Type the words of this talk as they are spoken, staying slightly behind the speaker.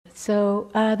So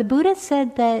the Buddha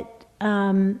said that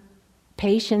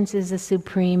patience is a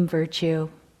supreme virtue.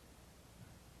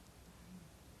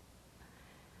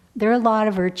 There are a lot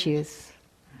of virtues.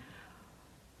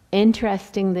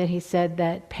 Interesting that he said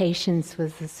that patience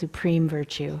was the supreme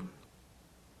virtue.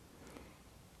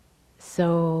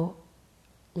 So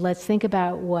let's think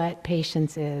about what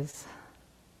patience is.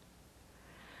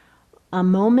 A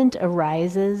moment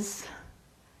arises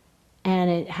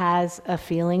and it has a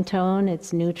feeling tone.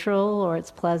 It's neutral, or it's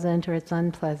pleasant, or it's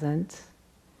unpleasant.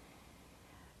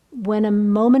 When a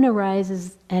moment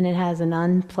arises and it has an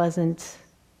unpleasant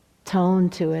tone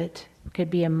to it, it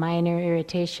could be a minor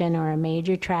irritation or a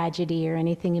major tragedy or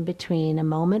anything in between. A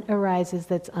moment arises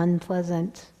that's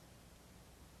unpleasant.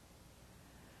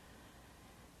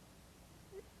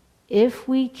 If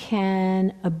we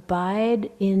can abide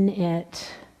in it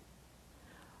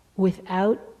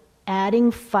without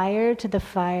adding fire to the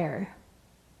fire,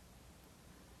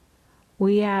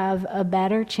 we have a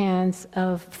better chance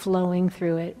of flowing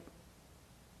through it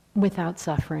without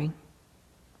suffering.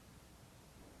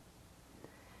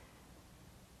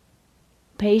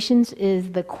 Patience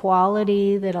is the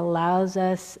quality that allows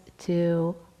us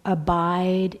to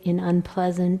abide in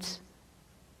unpleasant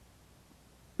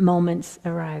moments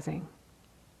arising.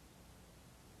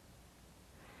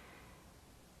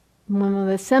 One of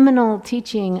the seminal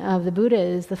teaching of the Buddha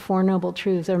is the Four Noble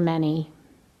Truths, or many.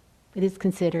 It is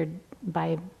considered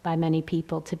by many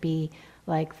people to be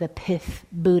like the pith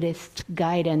Buddhist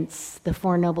guidance, the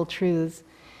Four Noble Truths.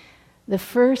 The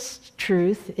first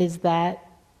truth is that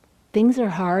things are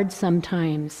hard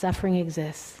sometimes, suffering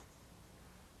exists.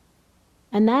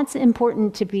 And that's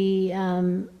important to be,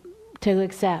 to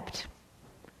accept.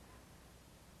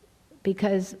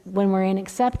 Because when we're in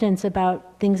acceptance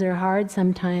about things are hard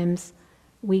sometimes,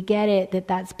 we get it that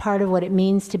that's part of what it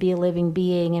means to be a living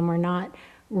being, and we're not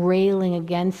railing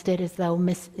against it as though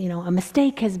a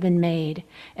mistake has been made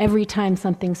every time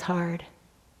something's hard.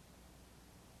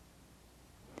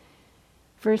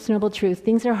 First noble truth,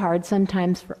 things are hard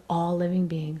sometimes for all living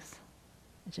beings.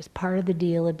 It's just part of the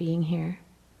deal of being here.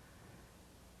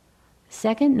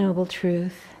 Second noble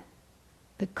truth,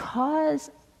 the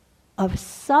cause of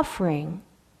suffering,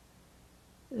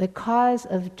 the cause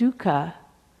of dukkha,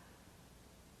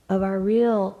 of our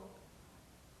real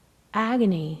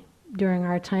agony during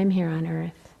our time here on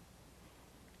earth,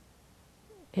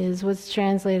 is what's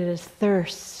translated as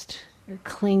thirst or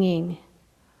clinging,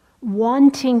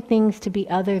 wanting things to be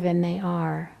other than they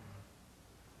are.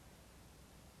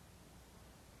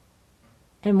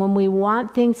 And when we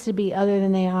want things to be other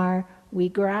than they are, we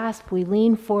grasp, we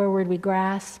lean forward, we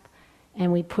grasp,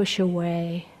 and we push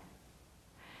away.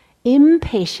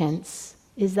 Impatience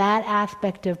is that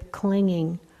aspect of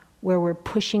clinging where we're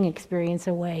pushing experience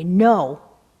away. No.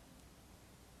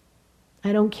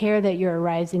 I don't care that you're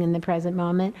arising in the present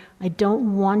moment. I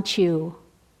don't want you.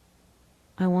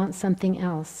 I want something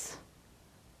else.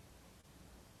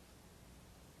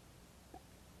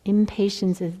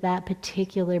 Impatience is that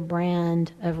particular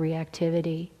brand of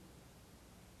reactivity.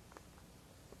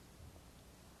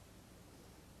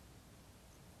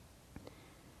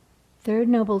 Third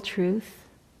noble truth,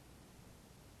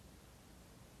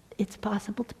 it's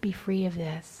possible to be free of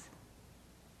this.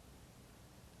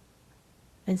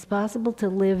 It's possible to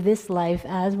live this life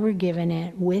as we're given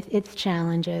it, with its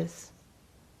challenges,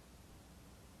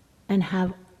 and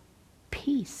have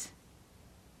peace.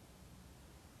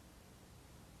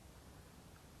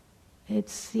 It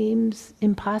seems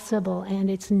impossible, and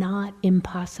it's not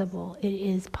impossible. It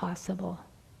is possible.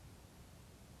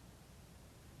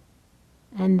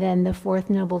 And then the fourth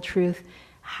noble truth,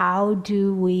 how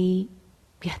do we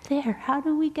get there? How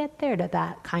do we get there to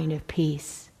that kind of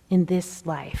peace in this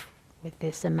life with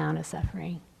this amount of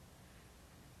suffering?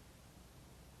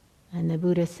 And the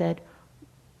Buddha said,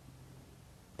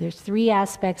 there's three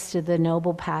aspects to the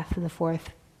noble path of the fourth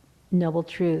noble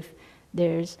truth.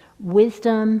 There's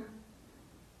wisdom,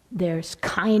 there's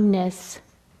kindness,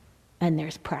 and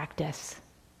there's practice.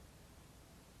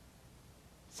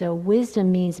 So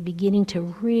wisdom means beginning to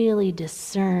really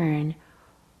discern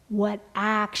what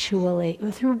actually,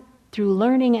 through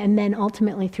learning and then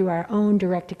ultimately through our own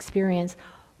direct experience,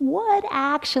 what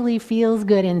actually feels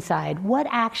good inside, what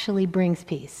actually brings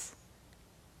peace.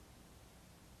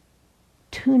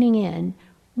 Tuning in,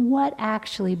 what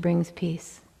actually brings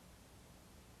peace.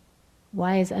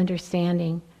 Wise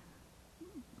understanding.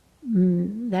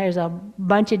 There's a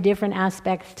bunch of different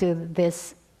aspects to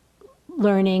this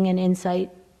learning and insight.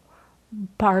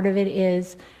 Part of it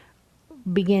is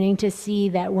beginning to see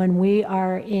that when we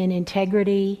are in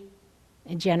integrity,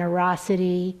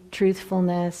 generosity,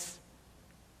 truthfulness,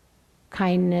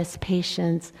 kindness,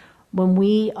 patience, when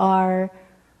we are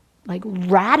like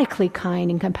radically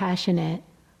kind and compassionate,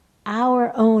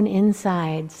 our own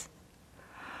insides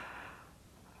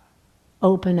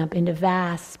open up into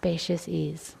vast, spacious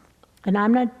ease. And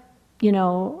I'm not,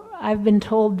 I've been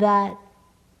told that,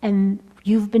 and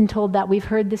you've been told that, we've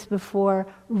heard this before.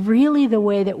 Really the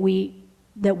way that we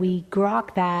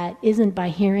grok that isn't by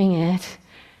hearing it,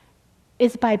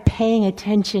 it's by paying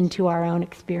attention to our own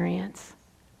experience.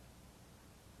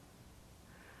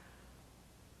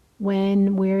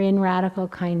 When we're in radical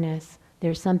kindness,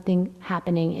 there's something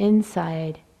happening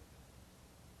inside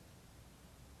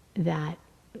that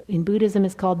in Buddhism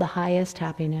is called the highest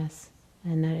happiness,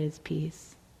 and that is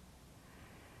peace.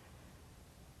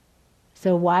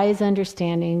 So wise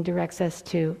understanding directs us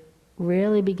to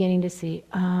really beginning to see,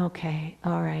 oh, okay,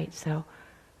 all right, so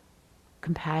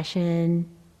compassion,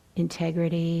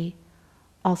 integrity,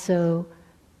 also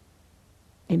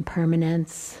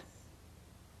impermanence,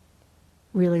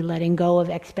 really letting go of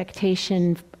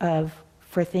expectation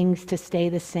for things to stay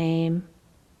the same,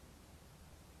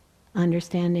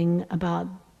 understanding about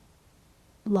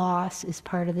loss is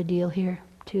part of the deal here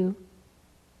too.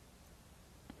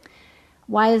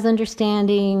 Wise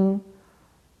understanding,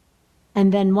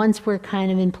 and then once we're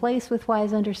kind of in place with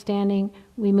wise understanding,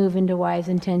 we move into wise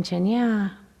intention. Yeah,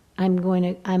 I'm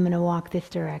going to walk this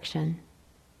direction.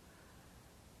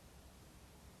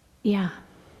 Yeah.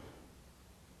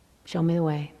 Show me the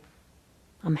way.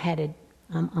 I'm headed.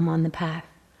 I'm on the path.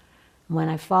 When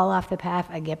I fall off the path,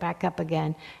 I get back up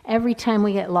again. Every time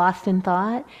we get lost in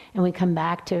thought and we come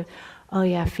back to, oh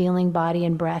yeah, feeling body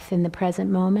and breath in the present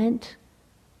moment,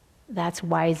 that's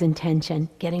wise intention,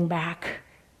 getting back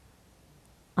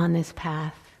on this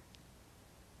path.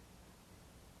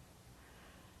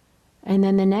 And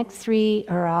then the next three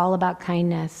are all about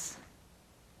kindness.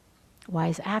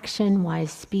 Wise action,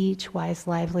 wise speech, wise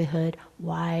livelihood,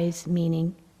 wise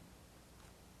meaning.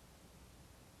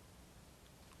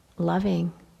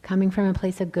 Loving, coming from a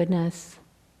place of goodness.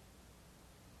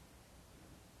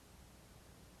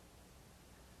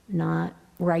 Not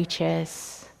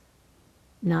righteous,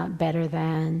 not better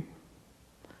than,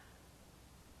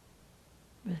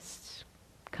 just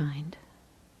kind.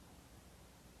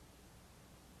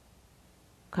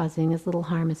 Causing as little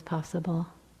harm as possible.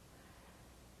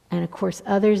 And of course,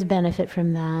 others benefit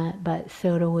from that, but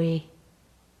so do we.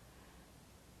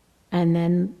 And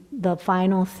then the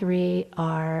final three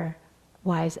are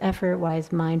wise effort,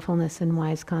 wise mindfulness, and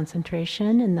wise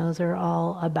concentration. And those are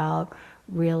all about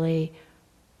really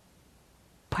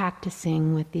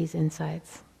practicing with these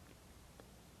insights.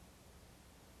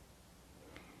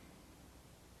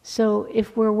 So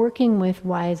if we're working with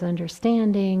wise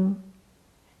understanding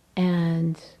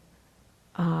and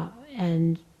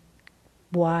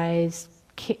wise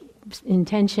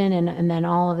intention, and then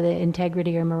all of the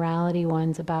integrity or morality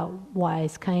ones about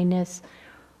wise kindness,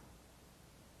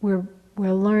 we're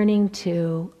learning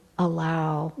to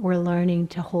allow, we're learning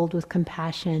to hold with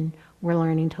compassion, we're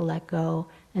learning to let go,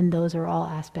 and those are all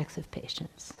aspects of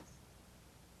patience.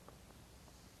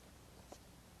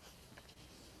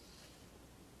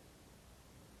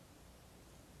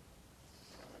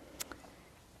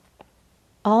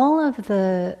 All of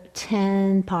the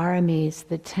 10 paramis,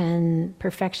 the 10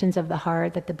 perfections of the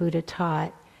heart that the Buddha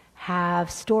taught, have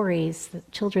stories,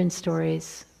 children's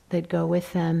stories that go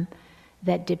with them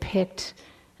that depict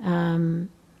the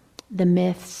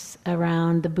myths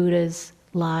around the Buddha's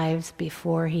lives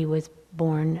before he was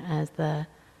born as the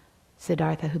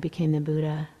Siddhartha who became the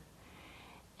Buddha.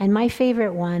 And my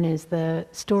favorite one is the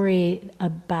story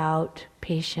about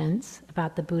patience,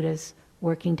 about the Buddha's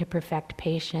working to perfect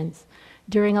patience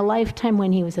during a lifetime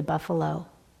when he was a buffalo.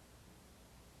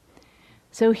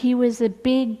 So he was a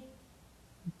big,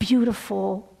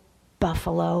 beautiful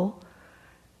buffalo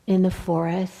in the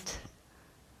forest,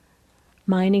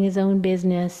 minding his own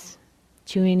business,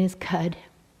 chewing his cud,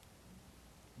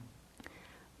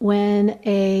 when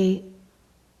a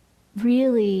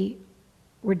really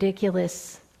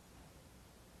ridiculous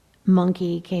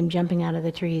monkey came jumping out of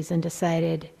the trees and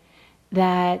decided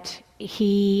that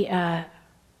he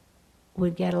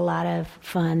would get a lot of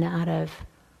fun out of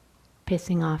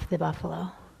pissing off the buffalo.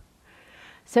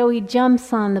 So he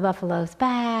jumps on the buffalo's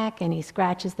back, and he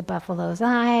scratches the buffalo's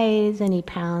eyes, and he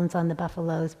pounds on the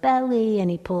buffalo's belly, and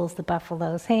he pulls the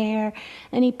buffalo's hair,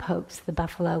 and he pokes the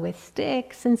buffalo with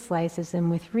sticks and slices him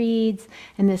with reeds,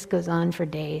 and this goes on for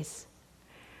days.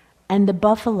 And the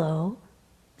buffalo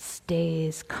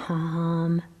stays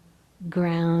calm,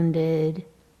 grounded,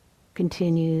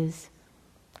 continues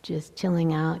just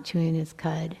chilling out, chewing his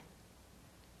cud.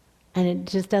 And it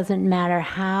just doesn't matter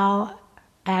how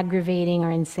aggravating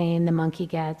or insane the monkey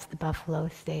gets, the buffalo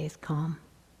stays calm.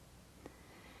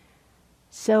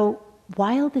 So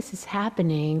while this is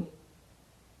happening,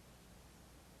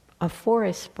 a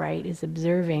forest sprite is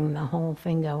observing the whole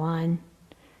thing go on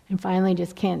and finally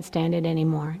just can't stand it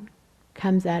anymore.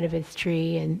 Comes out of his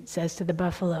tree and says to the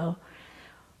buffalo,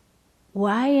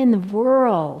 "Why in the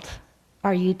world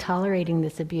are you tolerating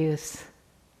this abuse?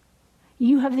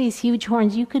 You have these huge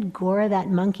horns. You could gore that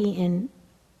monkey in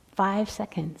 5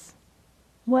 seconds.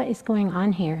 What is going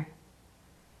on here?"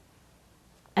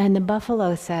 And the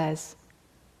buffalo says,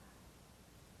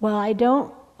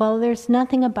 well, there's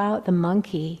nothing about the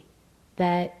monkey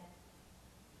that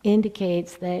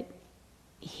indicates that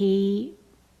he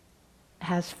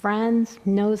has friends,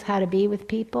 knows how to be with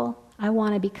people. I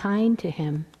want to be kind to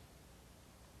him.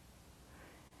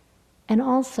 And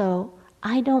also,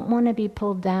 I don't want to be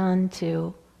pulled down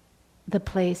to the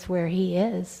place where he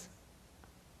is.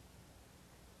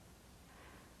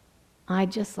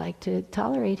 I'd just like to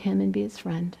tolerate him and be his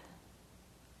friend.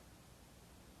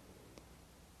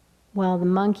 Well, the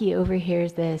monkey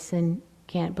overhears this and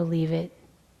can't believe it.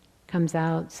 Comes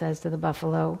out, says to the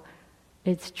buffalo,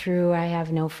 "It's true, I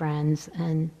have no friends,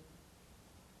 and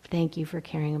thank you for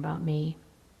caring about me."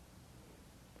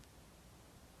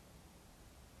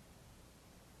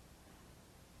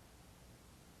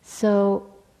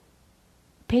 So,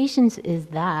 patience is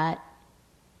that,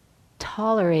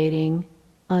 tolerating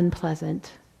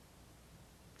unpleasant,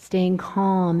 staying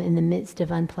calm in the midst of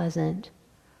unpleasant,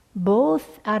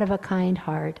 both out of a kind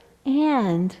heart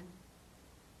and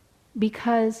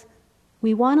because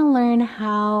we want to learn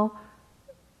how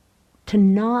to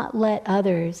not let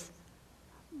others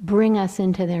bring us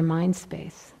into their mind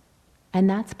space. And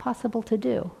that's possible to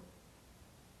do.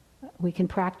 We can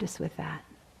practice with that.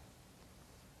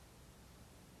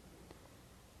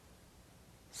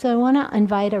 So I want to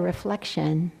invite a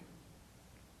reflection.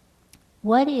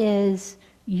 What is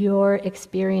your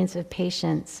experience of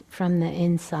patience from the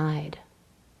inside?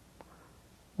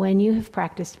 When you have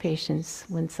practiced patience,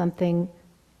 when something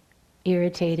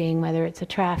irritating, whether it's a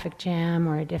traffic jam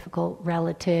or a difficult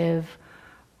relative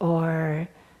or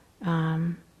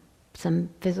some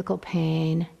physical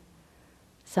pain,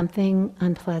 something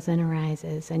unpleasant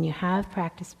arises and you have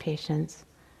practiced patience,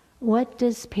 what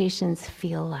does patience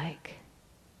feel like?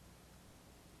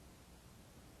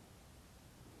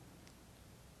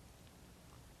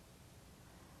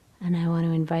 And I want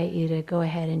to invite you to go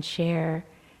ahead and share.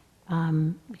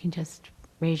 You can just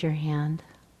raise your hand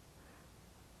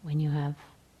when you have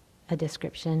a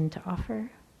description to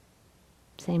offer.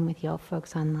 Same with y'all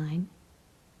folks online.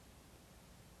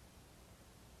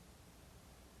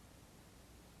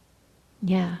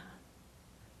 Yeah.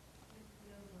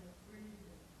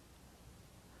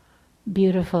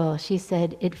 Beautiful. She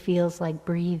said it feels like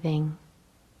breathing.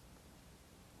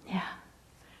 Yeah.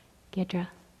 Gedra.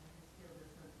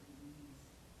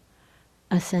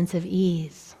 A sense of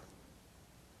ease.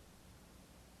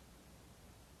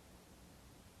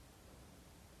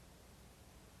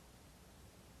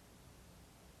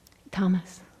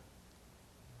 Thomas.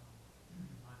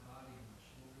 My body and my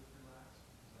shoulders relax because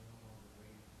I'm no longer waiting for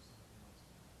something else to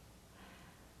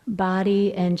happen.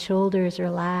 Body and shoulders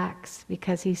relax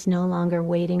because he's no longer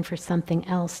waiting for something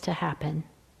else to happen.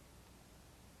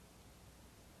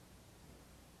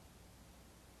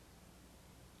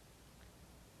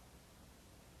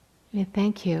 Yeah,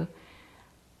 thank you.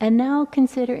 And now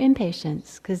consider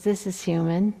impatience, because this is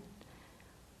human.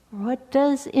 What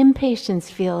does impatience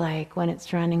feel like when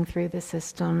it's running through the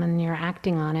system and you're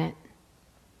acting on it?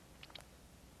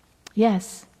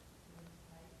 Yes.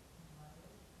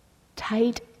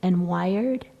 Tight and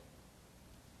wired.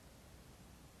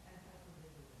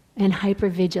 And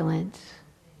hypervigilant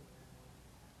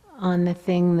on the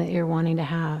thing that you're wanting to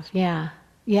have. Yeah.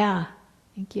 Yeah.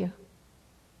 Thank you.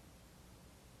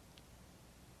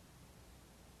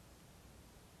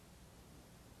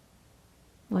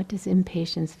 What does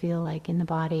impatience feel like in the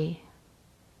body?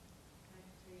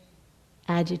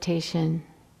 Agitation.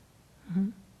 Mm-hmm.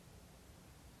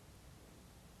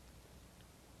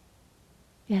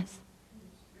 Yes?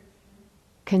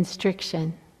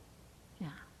 Constriction. Yeah.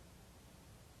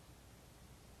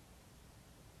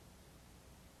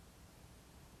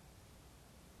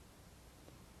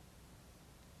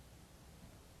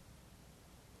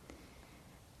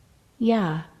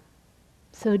 Yeah.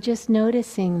 So just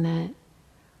noticing that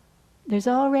there's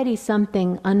already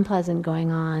something unpleasant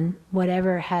going on,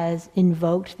 whatever has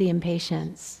invoked the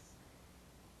impatience.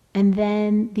 And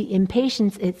then the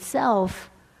impatience itself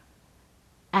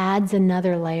adds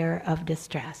another layer of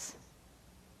distress.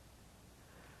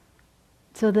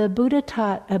 So the Buddha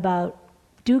taught about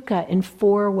dukkha in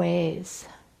 4 ways.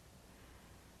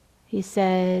 He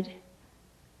said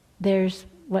there's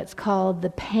what's called the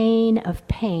pain of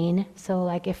pain. So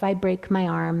like if I break my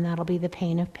arm, that'll be the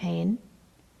pain of pain.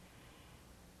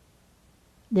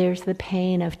 There's the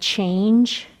pain of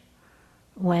change,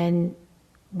 when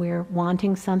we're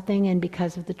wanting something and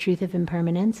because of the truth of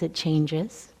impermanence, it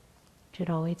changes, which it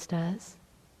always does.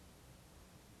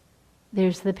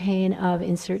 There's the pain of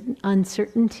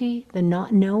uncertainty, the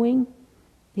not knowing,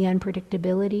 the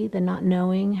unpredictability, the not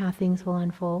knowing how things will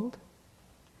unfold.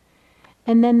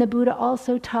 And then the Buddha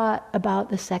also taught about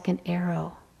the second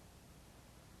arrow.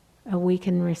 We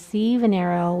can receive an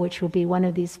arrow, which will be one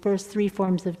of these first 3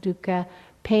 forms of dukkha: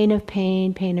 pain of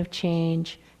pain, pain of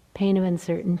change, pain of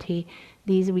uncertainty.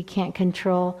 These we can't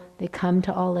control. They come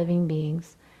to all living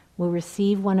beings. We'll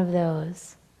receive one of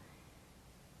those.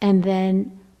 And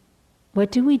then,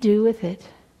 what do we do with it?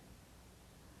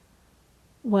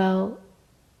 Well,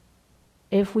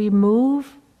 if we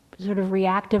move sort of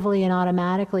reactively and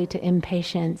automatically to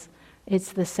impatience,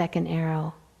 it's the second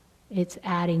arrow. It's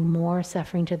adding more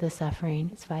suffering to the suffering.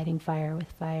 It's fighting fire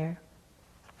with fire.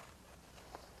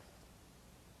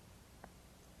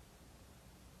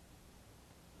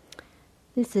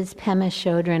 This is Pema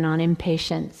Chodron on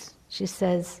impatience. She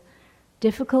says,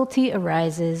 difficulty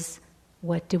arises,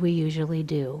 what do we usually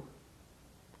do?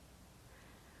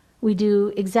 We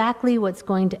do exactly what's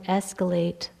going to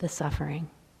escalate the suffering.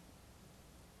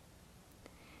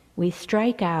 We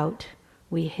strike out,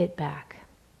 we hit back.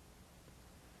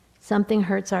 Something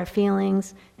hurts our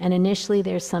feelings, and initially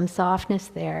there's some softness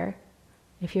there.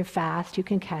 If you're fast, you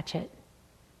can catch it.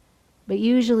 But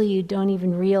usually you don't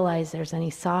even realize there's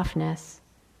any softness.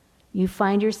 You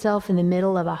find yourself in the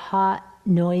middle of a hot,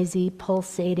 noisy,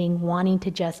 pulsating, wanting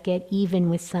to just get even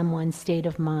with someone's state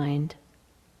of mind.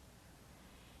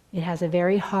 It has a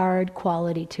very hard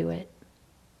quality to it.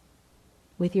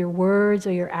 With your words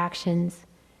or your actions,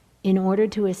 in order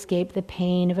to escape the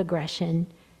pain of aggression,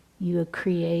 you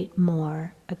create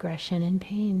more aggression and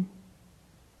pain.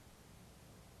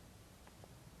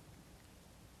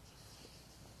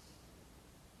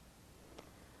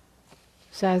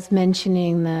 So I was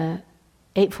mentioning the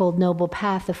Eightfold Noble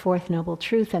Path, the 4th Noble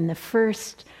Truth, and the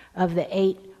first of the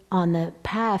 8 on the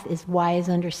path is wise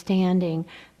understanding.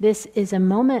 This is a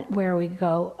moment where we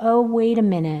go, oh, wait a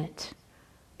minute.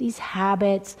 These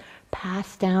habits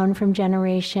passed down from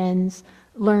generations,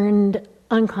 learned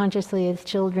unconsciously as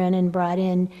children and brought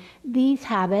in, these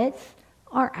habits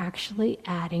are actually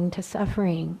adding to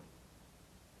suffering.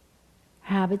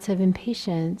 Habits of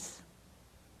impatience.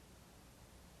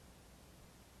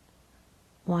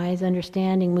 Wise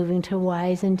understanding, moving to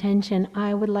wise intention.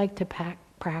 I would like to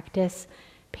practice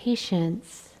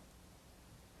patience.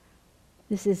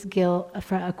 This is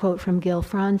a quote from Gil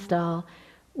Fronsdal.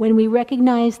 When we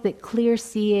recognize that clear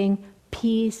seeing,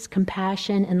 peace,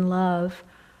 compassion, and love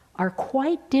are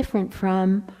quite different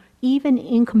from, even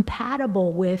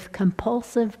incompatible with,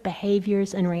 compulsive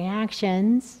behaviors and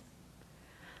reactions,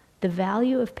 the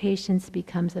value of patience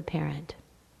becomes apparent.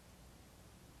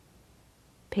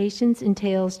 Patience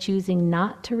entails choosing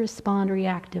not to respond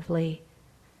reactively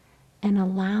and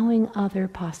allowing other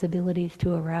possibilities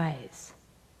to arise.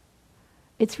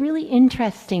 It's really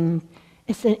interesting.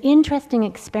 It's an interesting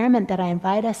experiment that I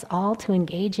invite us all to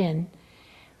engage in.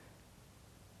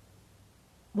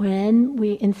 When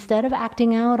we, instead of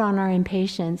acting out on our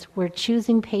impatience, we're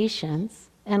choosing patience,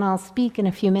 and I'll speak in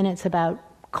a few minutes about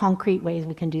concrete ways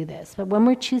we can do this, but when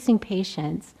we're choosing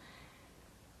patience,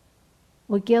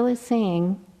 what Gil is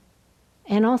saying,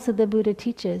 and also the Buddha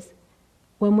teaches,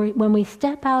 when we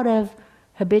step out of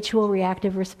habitual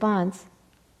reactive response,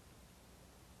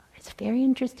 it's very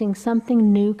interesting,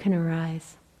 something new can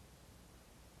arise.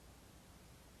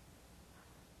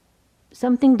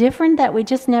 Something different that we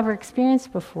just never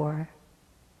experienced before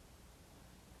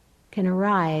can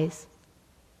arise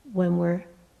when we're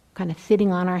kind of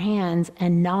sitting on our hands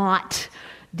and not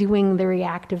doing the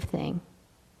reactive thing.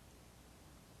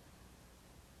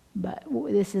 But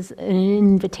this is an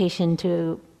invitation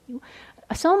to...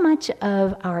 So much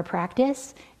of our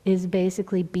practice is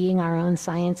basically being our own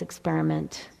science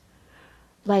experiment.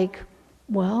 Like,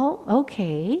 well,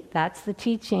 okay, that's the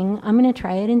teaching. I'm going to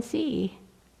try it and see.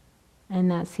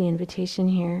 And that's the invitation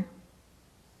here.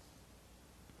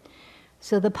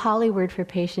 So the Pali word for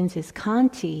patience is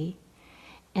khanti,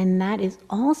 and that is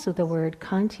also the word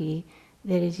khanti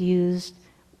that is used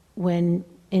when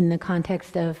in the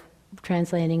context of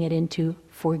translating it into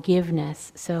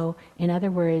forgiveness. So in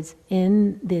other words,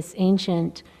 in this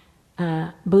ancient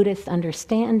Buddhist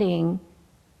understanding,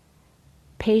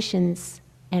 patience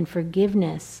and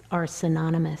forgiveness are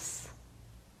synonymous.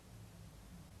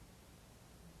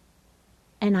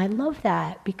 And I love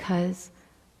that because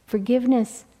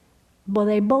forgiveness, well,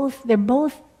 they're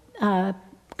both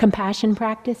compassion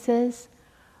practices,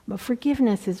 but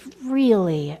forgiveness is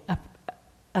really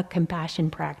a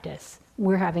compassion practice.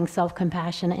 We're having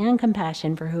self-compassion and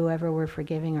compassion for whoever we're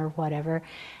forgiving or whatever.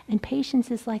 And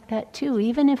patience is like that too,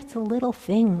 even if it's a little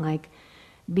thing like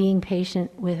being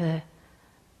patient with a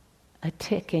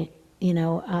tick, you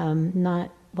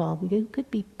could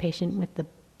be patient with the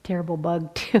terrible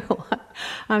bug too.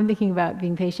 I'm thinking about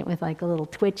being patient with like a little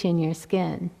twitch in your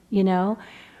skin,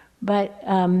 But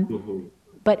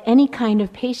but any kind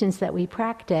of patience that we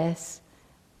practice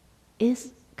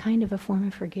is kind of a form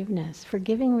of forgiveness,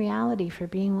 forgiving reality for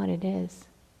being what it is.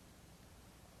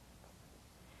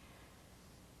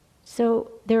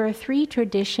 So there are 3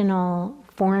 traditional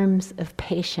forms of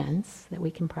patience that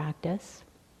we can practice.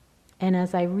 And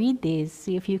as I read these,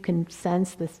 see if you can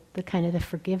sense the kind of the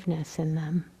forgiveness in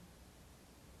them.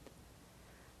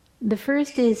 The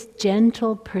first is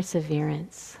gentle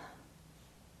perseverance.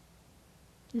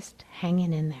 Just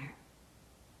hanging in there.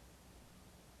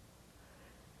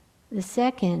 The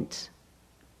second,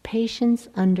 patience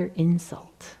under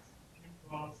insult.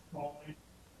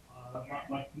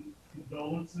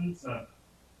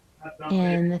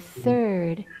 And the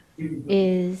third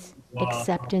is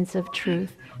acceptance of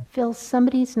truth. Phil,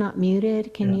 somebody's not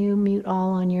muted. Can you mute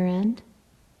all on your end?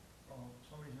 Oh,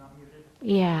 somebody's not muted?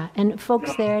 Yeah, and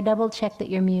folks there, double check that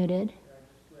you're muted.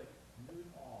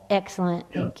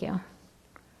 Excellent, thank you.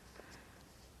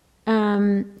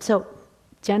 So,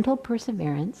 gentle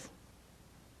perseverance,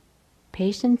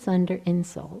 patience under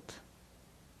insult,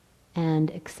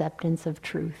 and acceptance of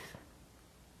truth.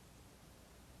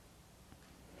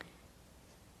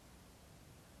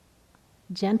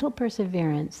 Gentle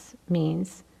perseverance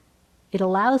means it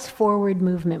allows forward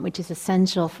movement, which is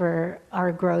essential for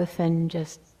our growth and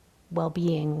just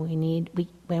well-being.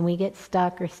 When we get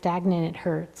stuck or stagnant, it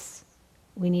hurts.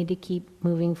 We need to keep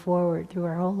moving forward through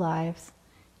our whole lives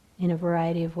in a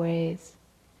variety of ways.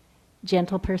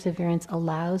 Gentle perseverance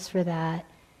allows for that.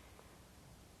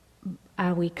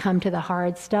 We come to the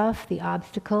hard stuff, the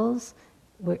obstacles.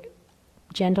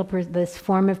 This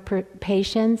form of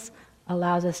patience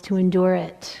allows us to endure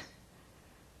it.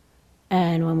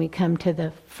 And when we come to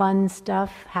the fun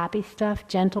stuff, happy stuff,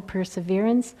 gentle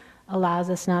perseverance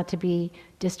allows us not to be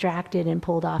distracted and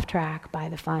pulled off track by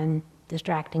the fun,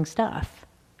 distracting stuff.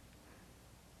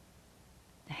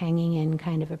 The hanging in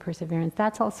kind of a perseverance.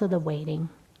 That's also the waiting.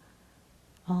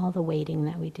 All the waiting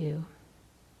that we do.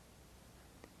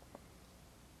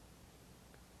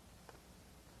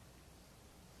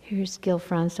 Here's Gil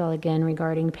Fronsdal again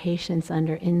regarding patience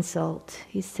under insult.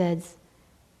 He says,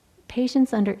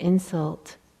 patience under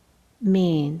insult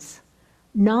means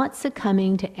not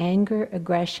succumbing to anger,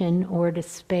 aggression, or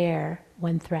despair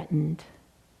when threatened.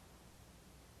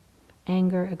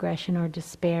 Anger, aggression, or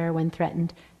despair when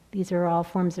threatened. These are all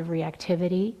forms of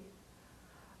reactivity.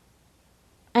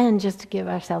 And just to give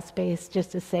ourselves space,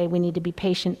 just to say we need to be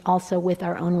patient also with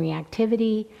our own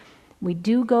reactivity. We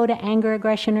do go to anger,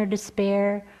 aggression, or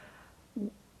despair.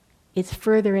 It's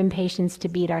further impatience to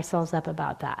beat ourselves up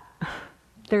about that.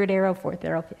 3rd arrow, 4th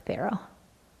arrow, 5th arrow.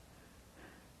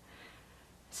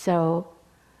 So,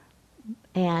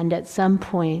 and at some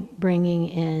point bringing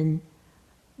in,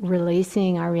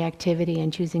 releasing our reactivity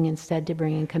and choosing instead to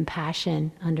bring in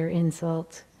compassion under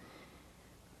insult.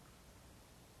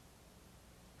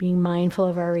 Being mindful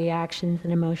of our reactions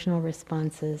and emotional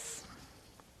responses.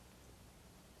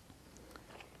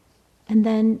 And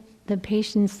then the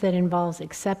patience that involves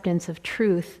acceptance of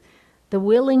truth, the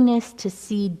willingness to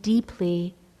see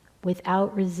deeply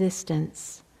without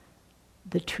resistance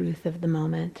the truth of the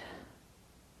moment.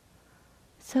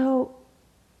 So,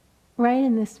 right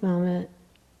in this moment,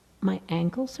 my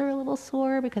ankles are a little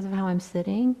sore because of how I'm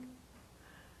sitting.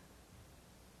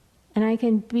 And I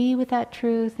can be with that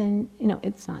truth, and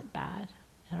it's not bad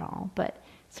at all, but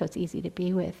so it's easy to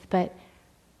be with. But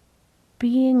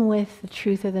being with the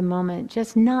truth of the moment,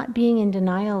 just not being in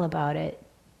denial about it,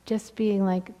 just being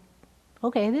like,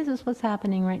 okay, this is what's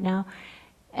happening right now.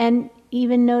 And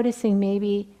even noticing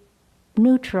maybe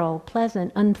neutral,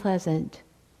 pleasant, unpleasant,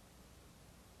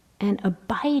 and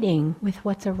abiding with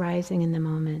what's arising in the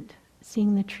moment,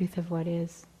 seeing the truth of what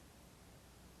is.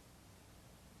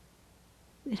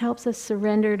 It helps us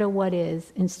surrender to what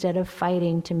is instead of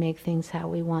fighting to make things how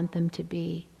we want them to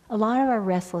be. A lot of our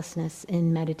restlessness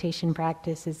in meditation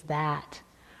practice is that,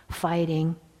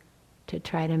 fighting to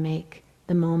try to make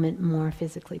the moment more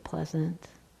physically pleasant.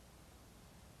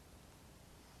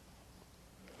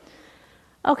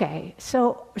 Okay,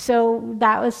 so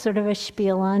that was sort of a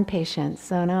spiel on patience.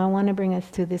 So now I want to bring us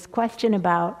to this question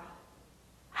about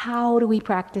how do we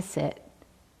practice it?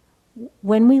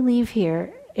 When we leave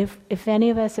here, if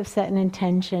any of us have set an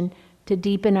intention to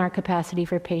deepen our capacity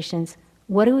for patience,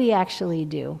 what do we actually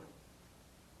do?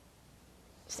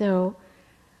 So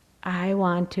I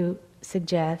want to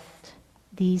suggest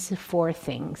these 4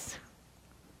 things,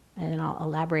 and I'll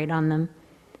elaborate on them.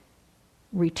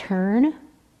 Return,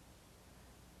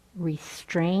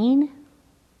 restrain,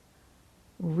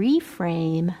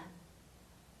 reframe,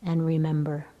 and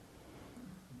remember.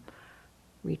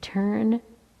 Return,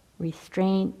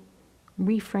 restraint,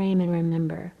 reframe, and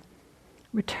remember.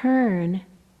 Return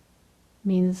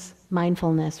means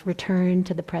mindfulness, return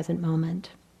to the present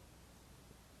moment.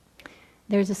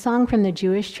 There's a song from the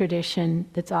Jewish tradition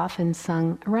that's often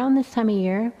sung around this time of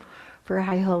year for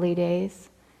High Holy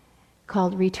Days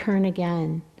called Return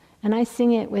Again. And I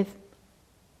sing it with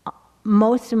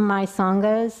most of my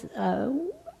sanghas.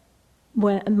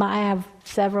 I have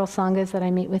several sanghas that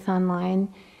I meet with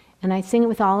online, and I sing it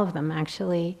with all of them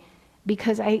actually,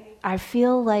 because I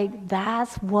feel like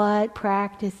that's what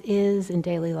practice is in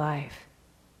daily life.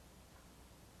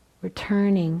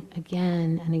 Returning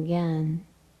again and again.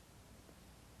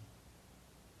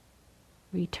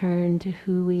 Return to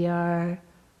who we are,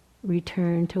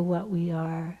 return to what we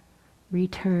are,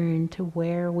 return to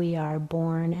where we are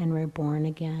born and reborn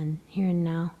again, here and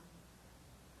now.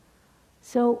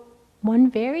 So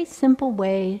one very simple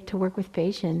way to work with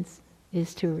patience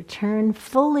is to return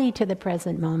fully to the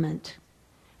present moment.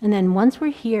 And then once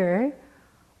we're here,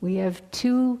 we have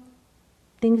 2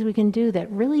 things we can do that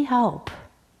really help.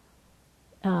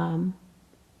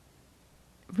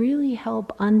 Really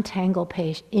help untangle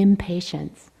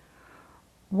impatience.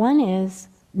 One is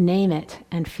name it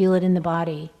and feel it in the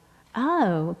body.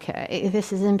 Oh, okay,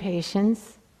 this is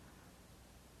impatience.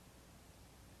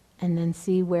 And then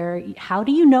see how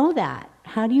do you know that?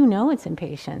 How do you know it's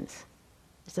impatience?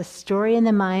 It's a story in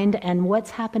the mind and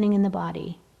what's happening in the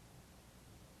body.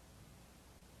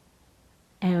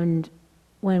 And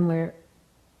when we're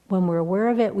aware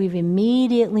of it, we've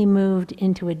immediately moved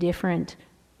into a different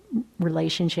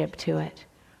relationship to it.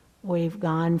 We've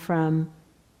gone from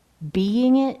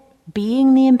being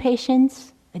the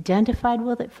impatience, identified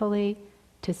with it fully,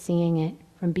 to seeing it,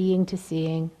 from being to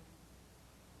seeing,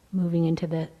 moving into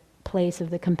the place of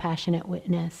the compassionate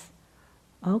witness.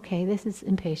 Okay, this is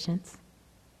impatience.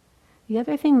 The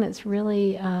other thing that's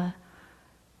really,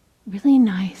 really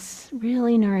nice,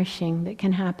 really nourishing that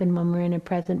can happen when we're in a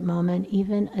present moment,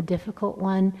 even a difficult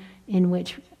one in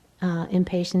which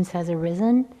impatience has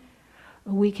arisen,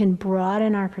 we can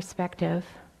broaden our perspective.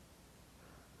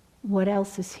 What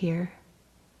else is here?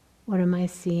 What am I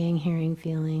seeing, hearing,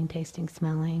 feeling, tasting,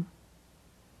 smelling?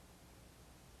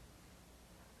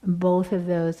 Both of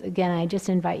those, again, I just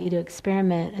invite you to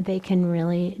experiment. They can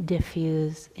really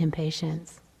diffuse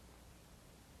impatience.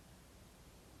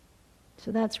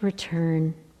 So that's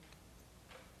return.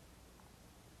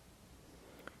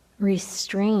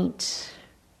 Restraint.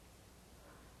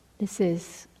 This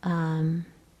is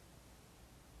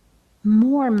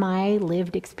more my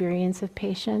lived experience of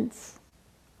patience.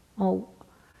 Oh,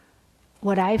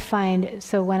 what I find,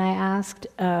 so when I asked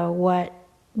what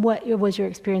was your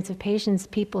experience of patience,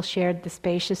 people shared the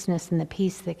spaciousness and the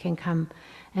peace that can come,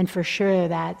 and for sure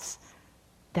that's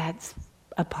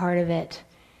a part of it.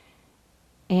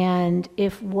 And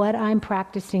if what I'm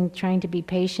practicing, trying to be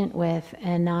patient with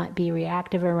and not be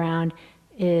reactive around,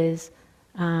 is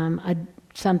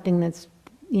something that's,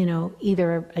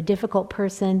 either a difficult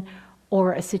person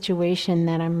or a situation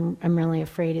that I'm really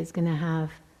afraid is going to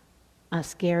have a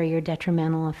scary or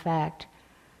detrimental effect,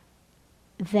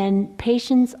 then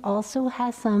patience also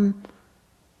has some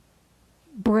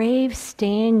brave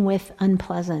staying with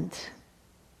unpleasant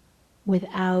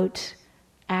without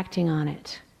acting on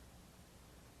it.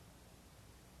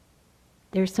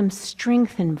 There's some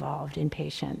strength involved in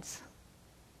patience.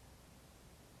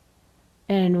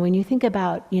 And when you think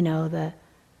about, the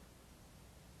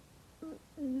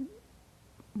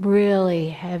really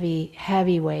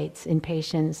heavy weights in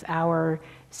patience, our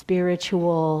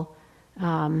spiritual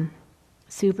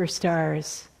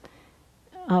superstars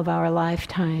of our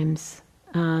lifetimes,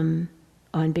 and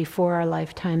before our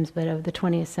lifetimes, but of the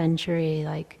 20th century,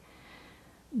 like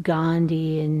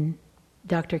Gandhi and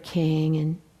Dr.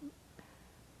 King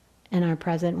and our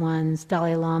present ones,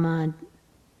 Dalai Lama,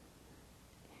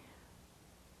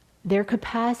 their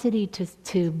capacity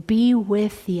to be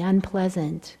with the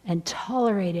unpleasant and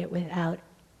tolerate it without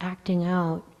acting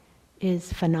out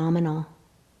is phenomenal.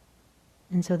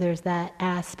 And so there's that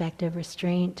aspect of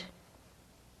restraint.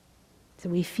 So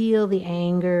we feel the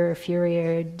anger or fury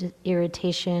or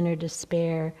irritation or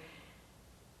despair,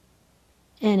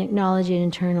 and acknowledge it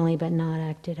internally but not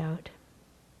act it out.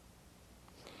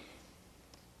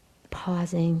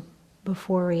 Pausing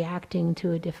before reacting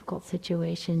to a difficult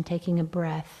situation, taking a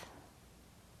breath.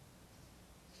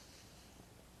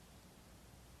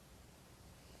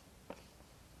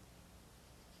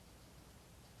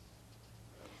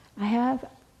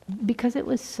 Because it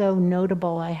was so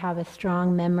notable, I have a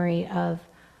strong memory of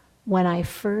when I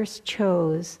first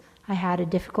chose. I had a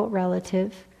difficult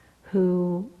relative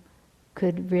who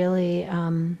could really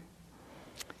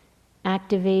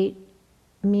activate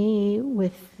me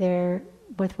with their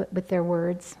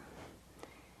words.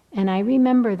 And I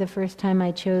remember the first time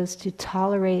I chose to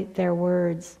tolerate their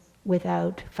words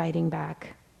without fighting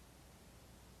back.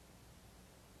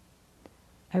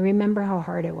 I remember how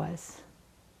hard it was.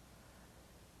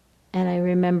 And I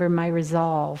remember my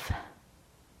resolve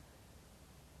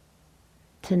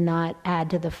to not add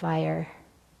to the fire.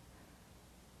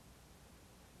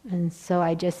 And so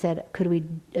I just said, could we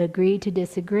agree to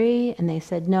disagree? And they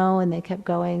said no, and they kept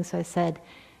going. So I said,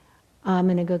 I'm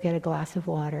going to go get a glass of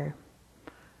water,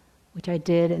 which I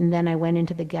did. And then I went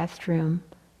into the guest room.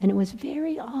 And it was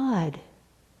very odd.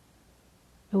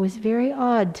 It was very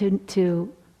odd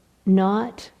to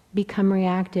not become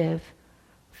reactive,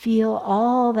 feel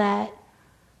all that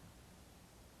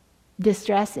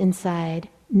distress inside,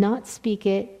 not speak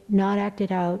it, not act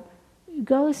it out,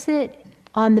 go sit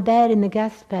on the bed in the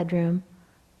guest bedroom,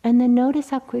 and then notice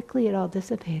how quickly it all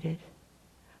dissipated.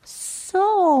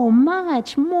 So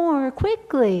much more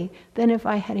quickly than if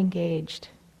I had engaged.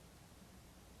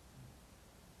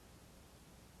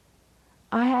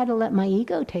 I had to let my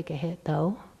ego take a hit,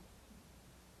 though.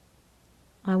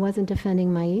 I wasn't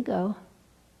defending my ego.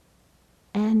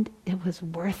 And it was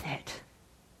worth it.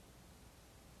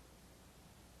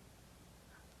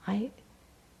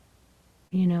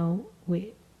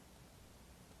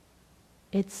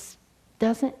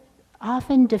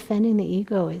 Often defending the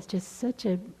ego is just such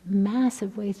a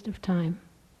massive waste of time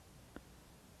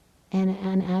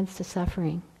and adds to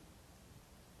suffering.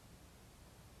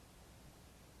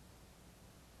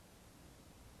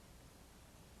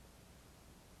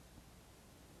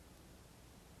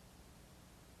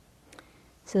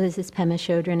 So this is Pema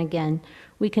Chodron again.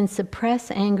 We can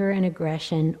suppress anger and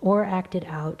aggression or act it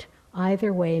out,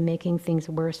 either way making things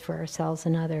worse for ourselves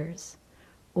and others.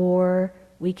 Or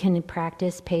we can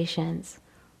practice patience,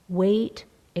 wait,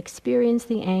 experience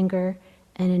the anger,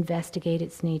 and investigate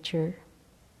its nature.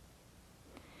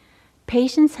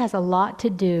 Patience has a lot to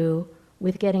do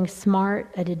with getting smart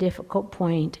at a difficult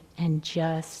point and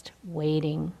just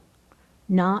waiting,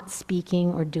 not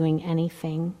speaking or doing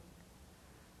anything.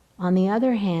 On the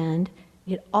other hand,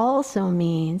 it also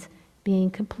means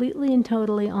being completely and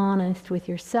totally honest with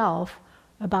yourself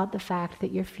about the fact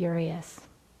that you're furious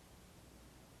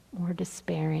or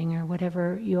despairing or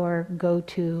whatever your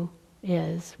go-to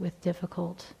is with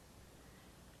difficult.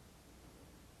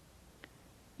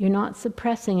 You're not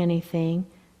suppressing anything.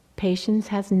 Patience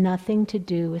has nothing to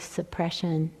do with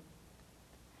suppression.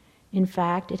 In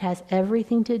fact, it has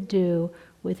everything to do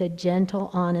with a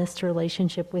gentle, honest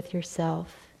relationship with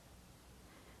yourself.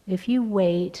 If you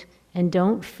wait and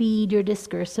don't feed your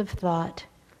discursive thought,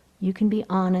 you can be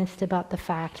honest about the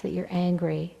fact that you're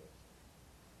angry.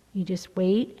 You just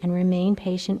wait and remain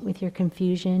patient with your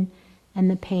confusion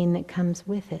and the pain that comes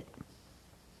with it.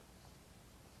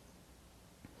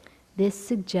 This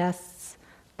suggests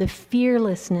the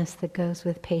fearlessness that goes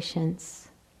with patience.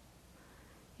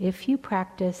 If you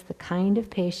practice the kind of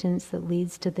patience that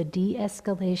leads to the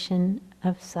de-escalation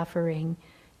of suffering,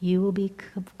 you will be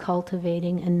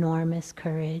cultivating enormous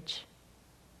courage.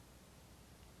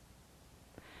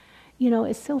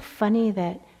 It's so funny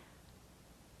that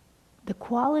the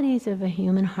qualities of a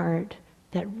human heart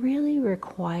that really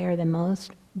require the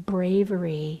most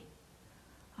bravery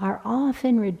are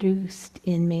often reduced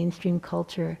in mainstream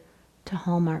culture to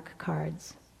Hallmark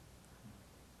cards.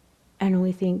 And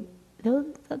we think,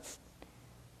 that's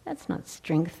not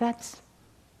strength, that's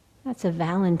a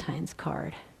Valentine's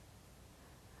card.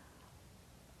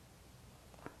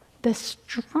 The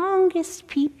strongest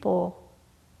people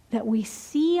that we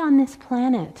see on this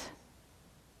planet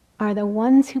are the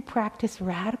ones who practice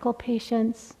radical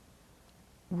patience,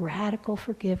 radical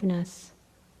forgiveness,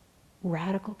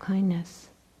 radical kindness,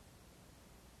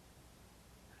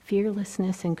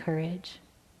 fearlessness and courage.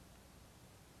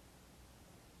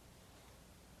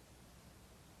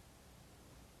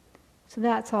 So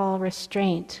that's all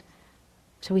restraint.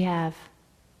 So we have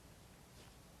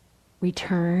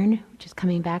return, which is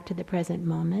coming back to the present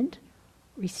moment.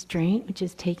 Restraint, which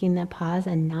is taking the pause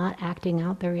and not acting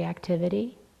out the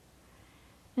reactivity.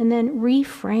 And then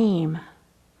reframe.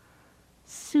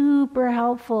 super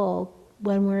helpful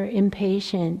when we're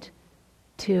impatient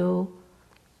to,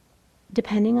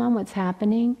 depending on what's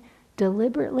happening,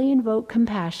 deliberately invoke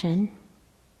compassion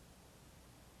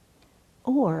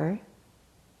or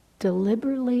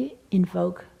deliberately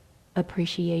invoke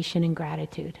appreciation and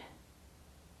gratitude.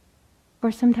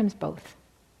 Or sometimes both.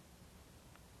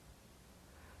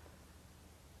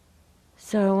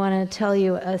 So I want to tell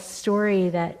you a story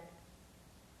that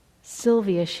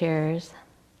Sylvia shares.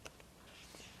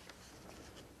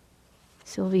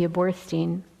 Sylvia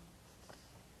Borstein.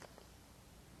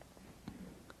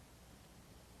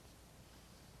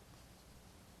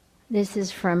 This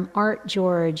is from Art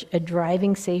George, a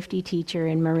driving safety teacher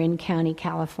in Marin County,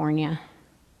 California.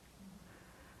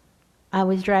 I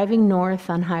was driving north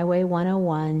on Highway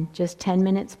 101, just 10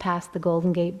 minutes past the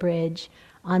Golden Gate Bridge,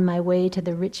 on my way to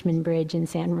the Richmond Bridge in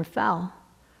San Rafael.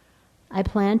 I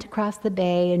planned to cross the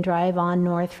bay and drive on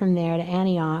north from there to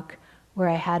Antioch, where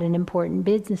I had an important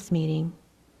business meeting.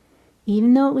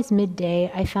 Even though it was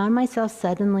midday, I found myself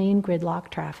suddenly in gridlock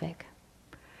traffic.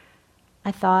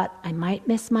 I thought I might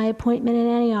miss my appointment in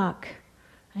Antioch.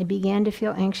 I began to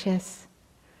feel anxious.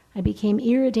 I became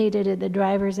irritated at the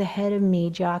drivers ahead of me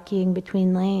jockeying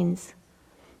between lanes.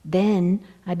 Then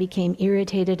I became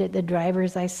irritated at the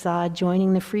drivers I saw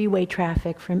joining the freeway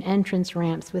traffic from entrance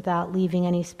ramps without leaving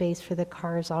any space for the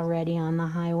cars already on the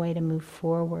highway to move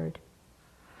forward.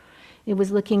 It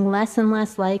was looking less and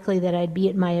less likely that I'd be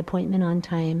at my appointment on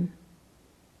time.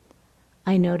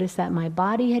 I noticed that my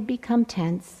body had become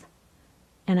tense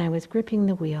and I was gripping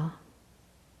the wheel.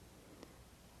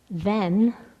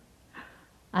 Then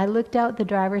I looked out the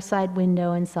driver's side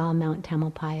window and saw Mount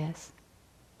Tamalpais.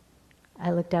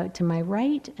 I looked out to my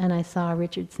right and I saw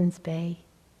Richardson's Bay.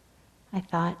 I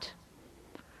thought,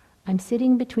 I'm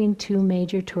sitting between two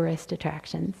major tourist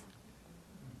attractions.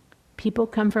 People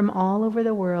come from all over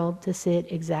the world to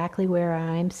sit exactly where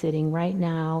I'm sitting right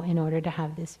now in order to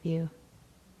have this view.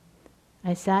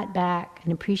 I sat back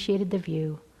and appreciated the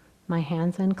view, my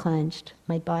hands unclenched,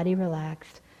 my body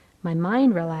relaxed, my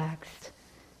mind relaxed,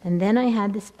 and then I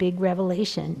had this big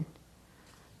revelation.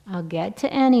 I'll get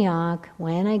to Antioch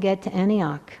when I get to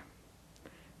Antioch.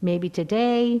 Maybe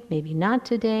today, maybe not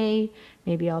today,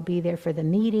 maybe I'll be there for the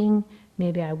meeting,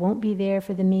 maybe I won't be there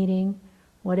for the meeting.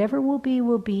 Whatever will be,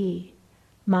 will be.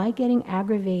 My getting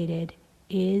aggravated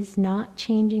is not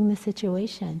changing the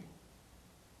situation.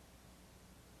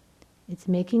 It's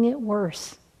making it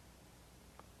worse.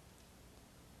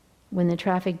 When the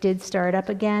traffic did start up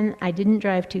again, I didn't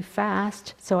drive too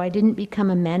fast, so I didn't become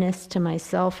a menace to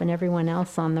myself and everyone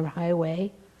else on the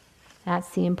highway. That's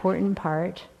the important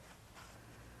part.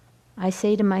 I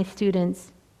say to my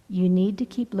students, you need to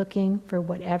keep looking for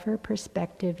whatever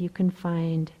perspective you can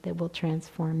find that will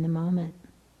transform the moment.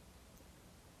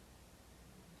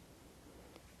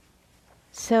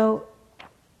 So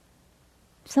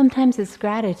sometimes it's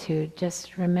gratitude,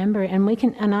 just remember,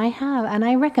 and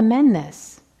I recommend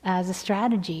this as a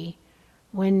strategy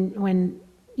when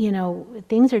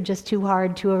things are just too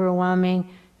hard, too overwhelming,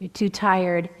 you're too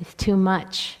tired, it's too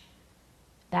much.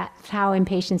 That's how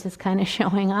impatience is kind of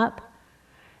showing up.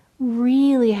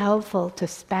 Really helpful to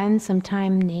spend some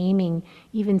time naming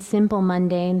even simple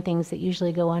mundane things that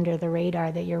usually go under the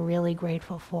radar that you're really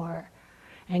grateful for,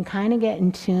 and kind of get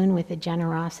in tune with the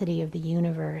generosity of the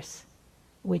universe,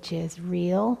 which is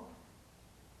real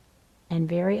and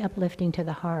very uplifting to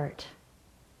the heart.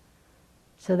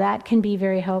 So that can be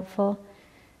very helpful.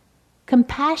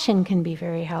 Compassion can be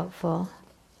very helpful.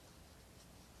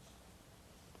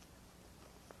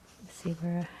 Let's see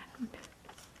where.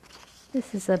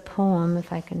 This is a poem,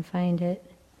 if I can find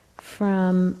it,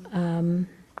 from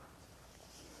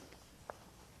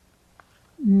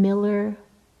Miller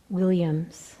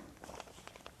Williams.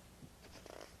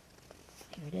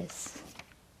 Here it is.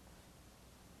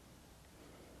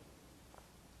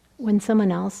 When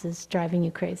someone else is driving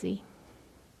you crazy.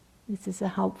 This is a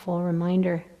helpful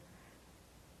reminder.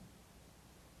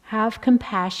 Have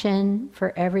compassion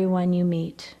for everyone you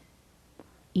meet,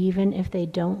 even if they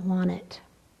don't want it.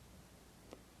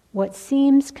 What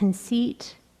seems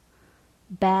conceit,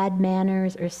 bad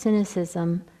manners, or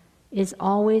cynicism is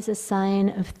always a sign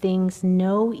of things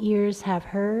no ears have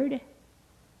heard,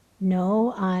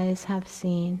 no eyes have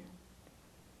seen.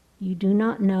 You do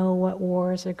not know what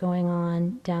wars are going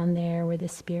on down there where the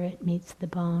spirit meets the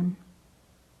bone.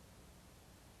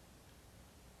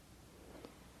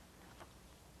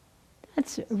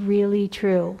 That's really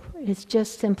true. It's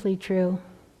just simply true.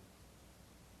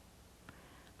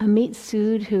 Amit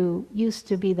Sood, who used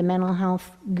to be the mental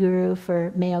health guru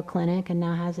for Mayo Clinic and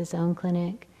now has his own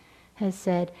clinic, has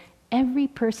said, every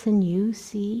person you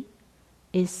see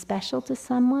is special to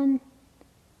someone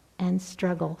and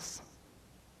struggles.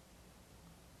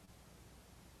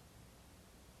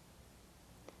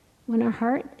 When our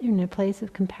heart is in a place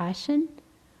of compassion,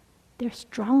 they're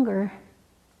stronger.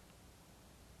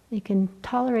 They can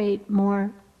tolerate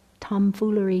more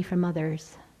tomfoolery from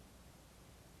others.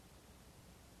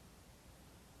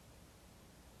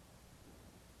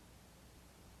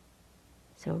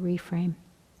 So reframe.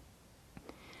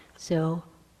 So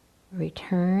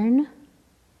return.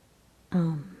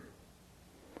 To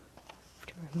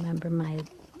remember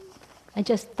I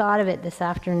just thought of it this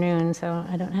afternoon, so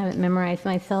I don't have it memorized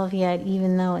myself yet,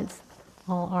 even though it's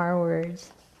all our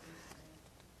words.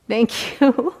 Thank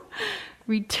you.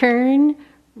 Return,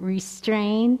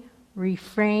 restrain,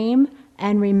 reframe,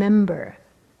 and remember.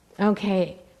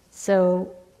 Okay,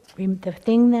 so the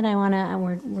thing that I want to,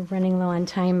 we're running low on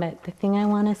time, but the thing I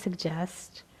want to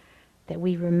suggest that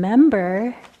we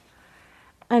remember,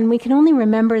 and we can only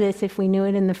remember this if we knew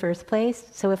it in the first place.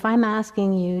 So if I'm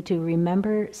asking you to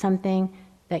remember something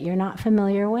that you're not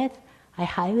familiar with, I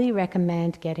highly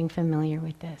recommend getting familiar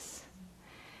with this.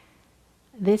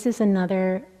 This is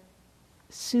another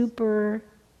super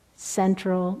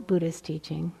central Buddhist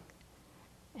teaching,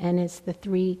 and it's the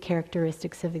 3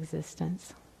 characteristics of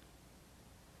existence.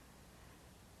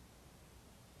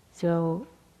 So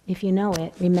if you know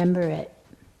it, remember it.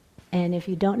 And if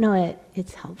you don't know it,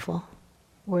 it's helpful,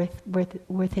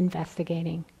 worth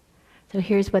investigating. So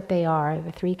here's what they are.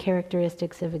 The 3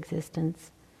 characteristics of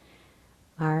existence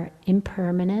are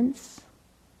impermanence,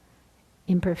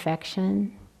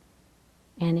 imperfection,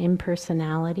 and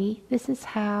impersonality. This is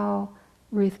how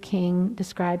Ruth King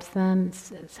describes them,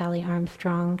 Sally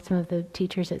Armstrong, some of the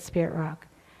teachers at Spirit Rock.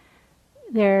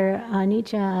 They're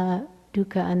anicca,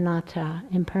 dukkha, anatta,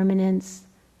 impermanence,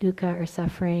 dukkha or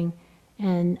suffering,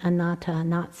 and anatta,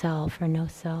 not self or no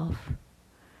self.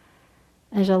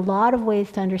 There's a lot of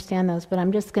ways to understand those, but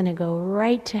I'm just going to go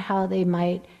right to how they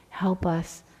might help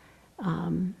us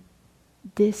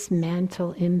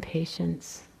dismantle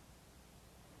impatience.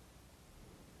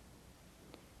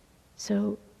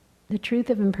 So the truth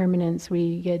of impermanence,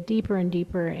 we get deeper and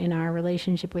deeper in our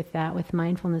relationship with that, with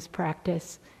mindfulness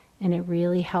practice, and it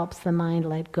really helps the mind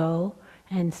let go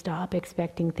and stop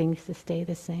expecting things to stay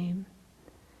the same.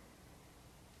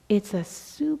 It's a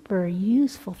super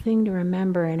useful thing to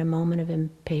remember in a moment of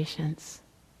impatience.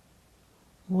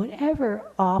 Whatever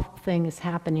awful thing is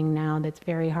happening now that's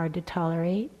very hard to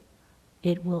tolerate,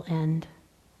 it will end.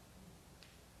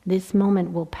 This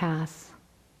moment will pass.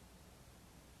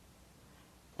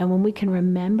 And when we can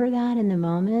remember that in the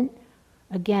moment,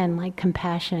 again, like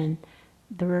compassion,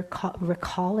 the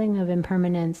recalling of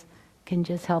impermanence can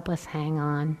just help us hang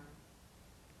on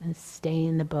and stay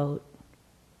in the boat.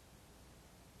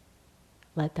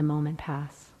 Let the moment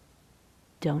pass.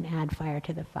 Don't add fire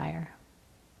to the fire.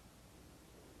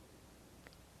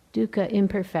 Dukkha,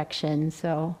 imperfection.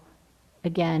 So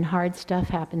again, hard stuff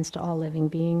happens to all living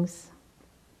beings.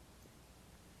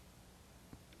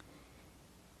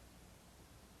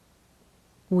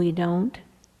 We don't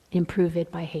improve it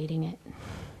by hating it.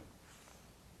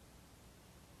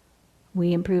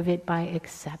 We improve it by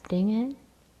accepting it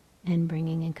and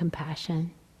bringing in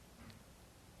compassion.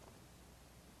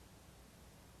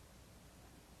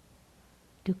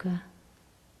 Dukkha,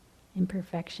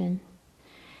 imperfection.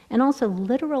 And also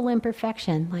literal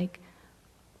imperfection, like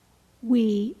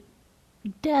we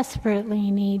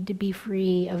desperately need to be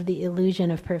free of the illusion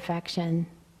of perfection.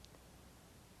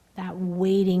 That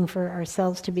waiting for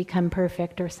ourselves to become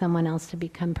perfect or someone else to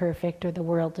become perfect or the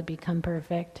world to become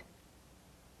perfect.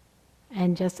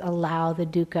 And just allow the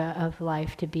dukkha of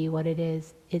life to be what it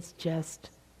is. It's just,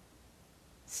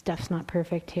 stuff's not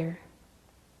perfect here.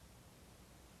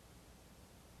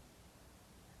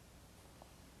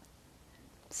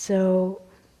 So,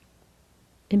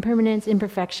 impermanence,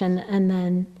 imperfection, and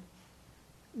then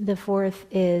the 4th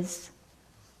is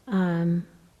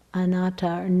anatta,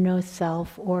 or no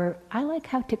self, or I like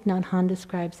how Thich Nhat Hanh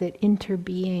describes it,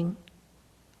 interbeing.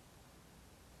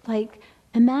 Like,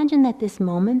 imagine that this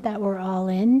moment that we're all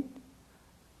in,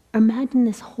 imagine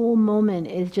this whole moment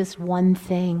is just one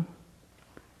thing.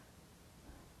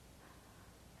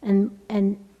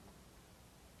 And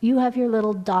you have your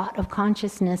little dot of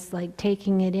consciousness, like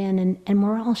taking it in, and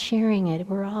we're all sharing it.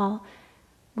 We're all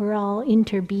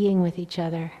interbeing with each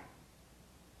other.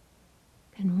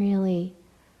 And really,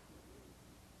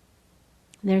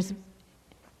 there's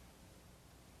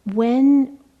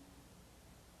when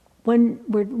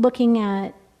we're looking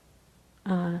at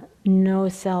no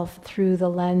self through the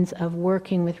lens of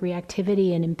working with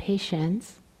reactivity and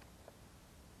impatience,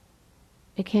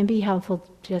 it can be helpful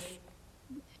just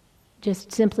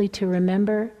just simply to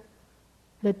remember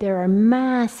that there are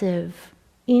massive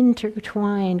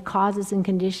intertwined causes and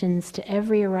conditions to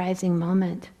every arising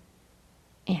moment.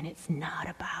 And it's not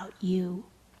about you.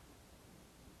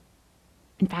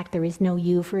 In fact, there is no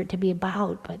you for it to be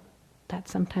about, but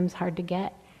that's sometimes hard to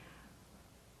get.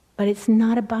 But it's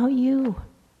not about you.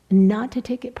 Not to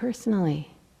take it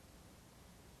personally.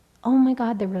 Oh my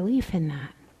God, the relief in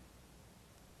that.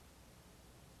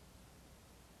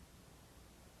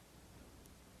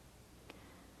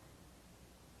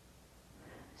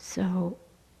 So,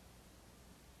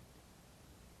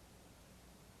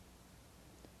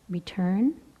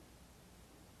 return,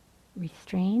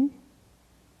 restrain,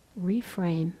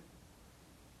 reframe,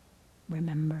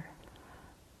 remember.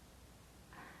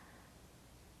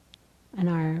 And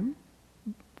our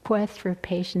quest for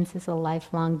patience is a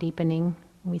lifelong deepening.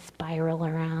 We spiral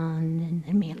around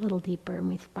and make it a little deeper, and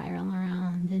we spiral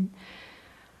around. And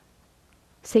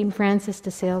St. Francis de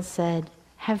Sales said,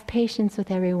 have patience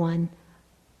with everyone,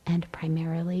 and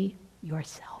primarily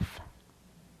yourself.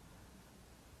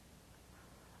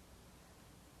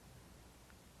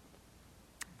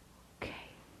 Okay,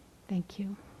 thank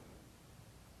you.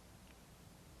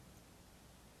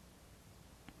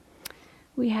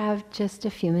 We have just a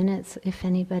few minutes if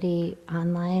anybody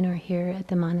online or here at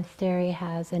the monastery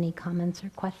has any comments or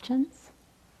questions,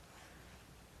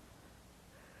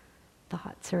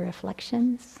 thoughts or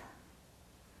reflections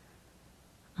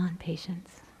on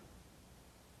patience.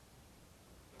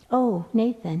 Oh,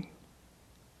 Nathan.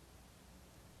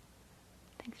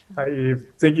 Thanks for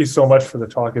Thank you so much for the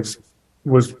talk. It's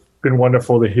been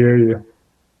wonderful to hear you.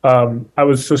 I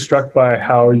was so struck by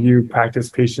how you practice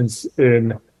patience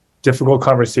in difficult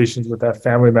conversations with that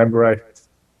family member. I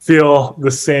feel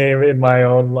the same in my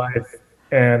own life.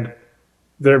 And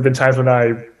there have been times when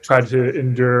I tried to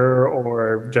endure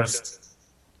or just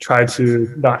try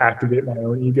to not activate my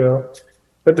own ego.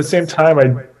 But at the same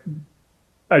time,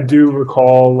 I do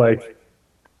recall, like,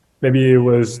 maybe it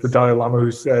was the Dalai Lama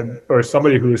who said, or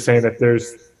somebody who was saying that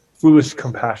there's foolish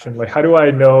compassion. Like, how do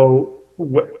I know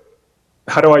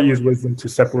how do I use wisdom to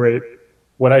separate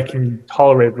what I can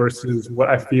tolerate versus what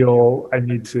I feel I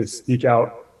need to speak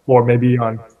out for, maybe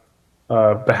on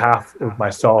behalf of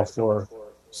myself or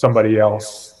somebody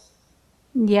else?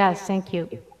 Yes, thank you.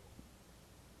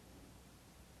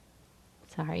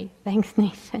 Sorry, thanks,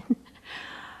 Nathan.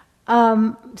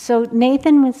 So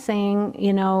Nathan was saying,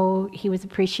 he was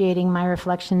appreciating my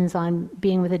reflections on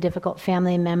being with a difficult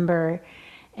family member.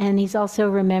 And he's also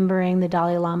remembering the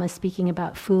Dalai Lama speaking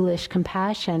about foolish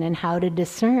compassion and how to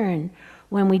discern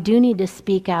when we do need to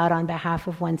speak out on behalf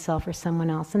of oneself or someone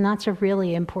else. And that's a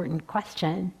really important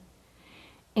question.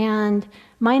 And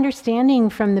my understanding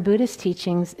from the Buddhist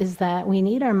teachings is that we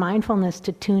need our mindfulness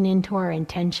to tune into our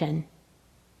intention.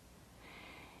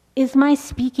 Is my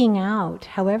speaking out,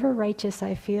 however righteous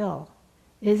I feel,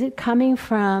 is it coming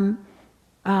from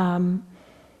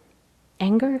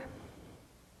anger,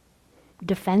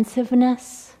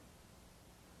 defensiveness,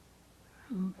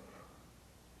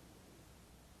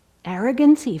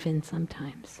 arrogance even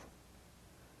sometimes?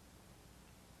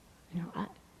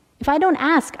 If I don't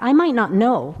ask, I might not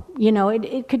know.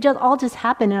 It could all just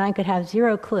happen and I could have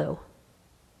zero clue.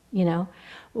 Well,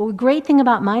 the great thing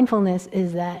about mindfulness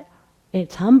is that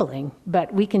it's humbling,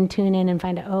 but we can tune in and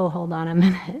find out, oh, hold on a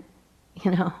minute,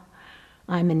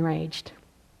 I'm enraged.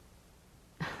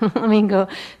 Let me go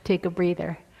take a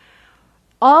breather.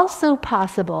 Also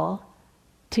possible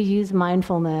to use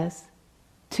mindfulness,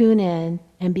 tune in,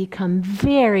 and become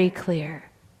very clear.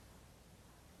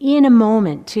 In a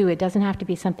moment, too. It doesn't have to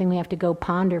be something we have to go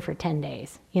ponder for 10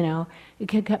 days,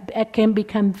 It can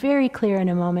become very clear in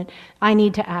a moment. I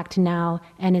need to act now,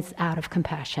 and it's out of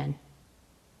compassion.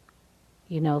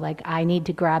 Like I need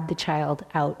to grab the child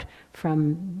out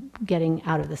from getting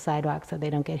out of the sidewalk so they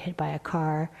don't get hit by a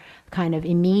car, kind of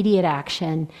immediate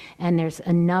action, and there's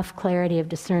enough clarity of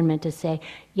discernment to say,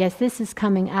 yes, this is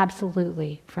coming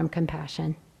absolutely from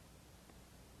compassion.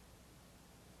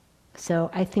 So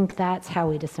I think that's how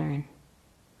we discern.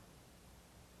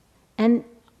 And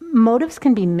motives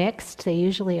can be mixed, they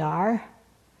usually are,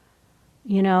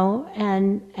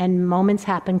 and moments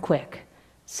happen quick.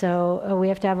 So we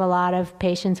have to have a lot of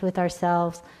patience with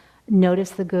ourselves,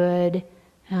 notice the good,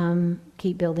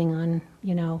 keep building on,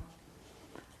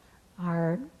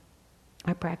 our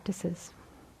practices.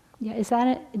 Yeah, is that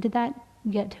it? Did that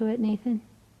get to it, Nathan?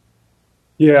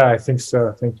 Yeah, I think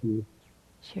so. Thank you.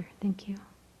 Sure, thank you.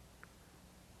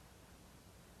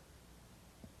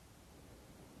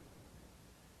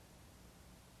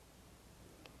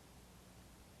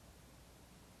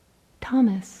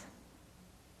 Thomas.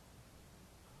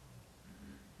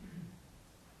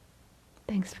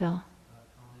 Thanks, Phil.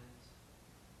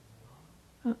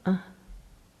 Comment? Uh-uh.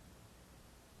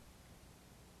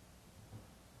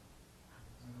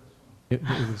 It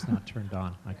was not turned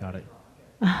on. I got it.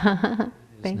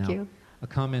 Thank now. you. A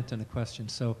comment and a question.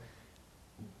 So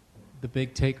the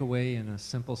big takeaway in a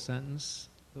simple sentence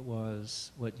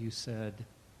was what you said,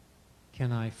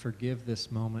 can I forgive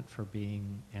this moment for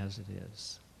being as it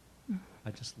is? I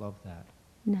just love that.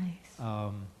 Nice.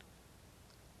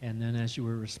 And then as you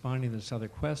were responding to this other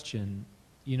question,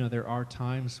 there are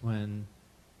times when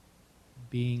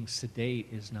being sedate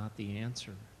is not the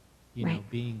answer. Right.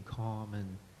 Being calm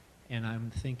and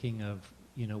I'm thinking of,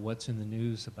 what's in the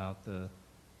news about the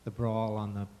brawl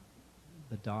on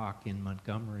the dock in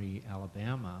Montgomery,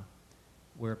 Alabama,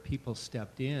 where people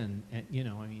stepped in and,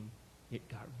 it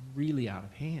got really out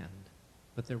of hand,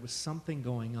 but there was something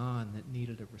going on that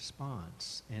needed a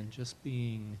response, and just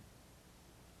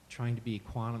trying to be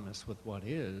equanimous with what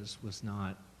is was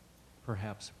not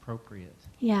perhaps appropriate.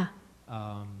 Yeah.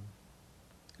 Do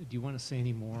you want to say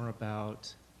any more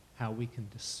about how we can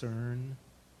discern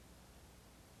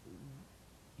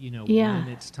Yeah. when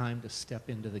it's time to step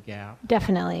into the gap?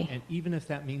 Definitely. And even if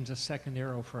that means a second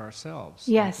arrow for ourselves,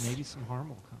 Yes. maybe some harm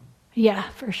will come. Yeah,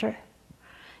 for sure.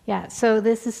 Yeah, so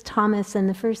this is Thomas, and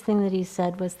the first thing that he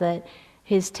said was that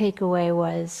his takeaway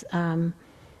was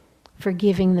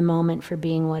forgiving the moment for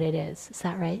being what it is. Is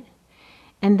that right?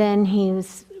 And then he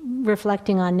was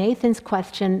reflecting on Nathan's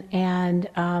question and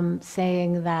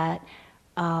saying that,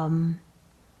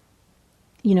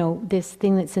 this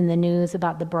thing that's in the news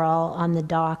about the brawl on the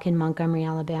dock in Montgomery,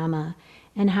 Alabama,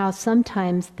 and how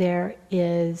sometimes there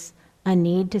is a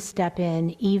need to step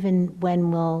in even when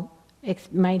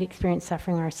might experience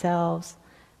suffering ourselves,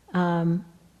 and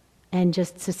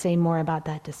just to say more about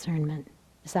that discernment.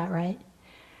 Is that right?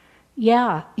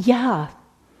 Yeah.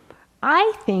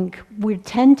 I think we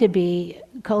tend to be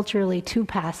culturally too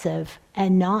passive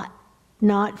and not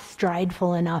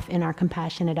strideful enough in our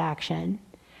compassionate action.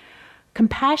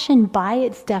 Compassion, by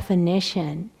its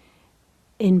definition,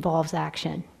 involves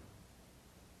action.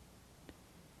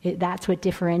 That's what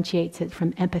differentiates it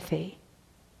from empathy.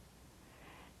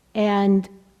 And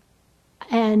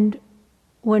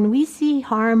when we see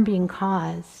harm being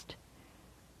caused,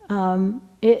 it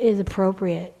is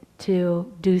appropriate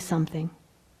to do something.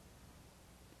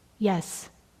 Yes.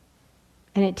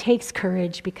 And it takes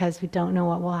courage because we don't know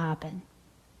what will happen.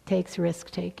 It takes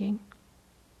risk-taking.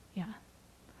 Yeah.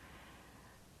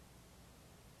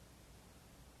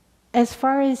 As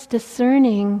far as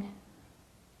discerning,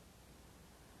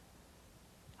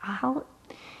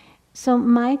 so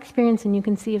my experience, and you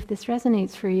can see if this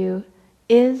resonates for you,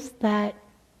 is that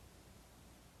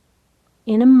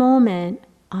in a moment,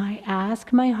 I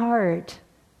ask my heart,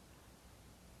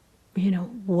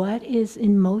 what is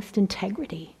in most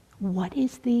integrity? What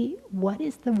is the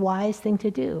wise thing to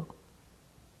do?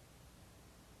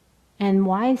 And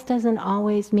wise doesn't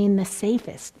always mean the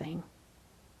safest thing,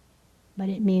 but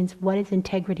it means what is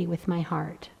integrity with my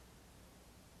heart.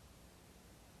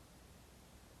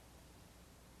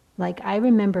 Like, I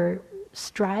remember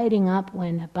striding up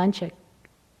when a bunch of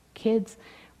kids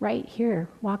right here,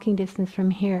 walking distance from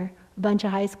here, a bunch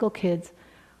of high school kids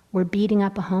were beating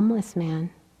up a homeless man.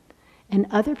 And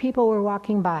other people were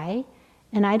walking by,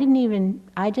 and I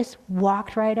just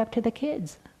walked right up to the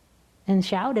kids and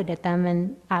shouted at them,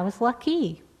 and I was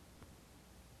lucky.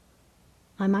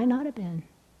 I might not have been.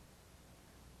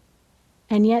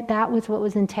 And yet that was what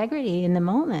was integrity in the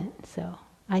moment. So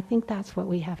I think that's what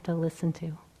we have to listen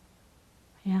to.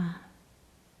 Yeah.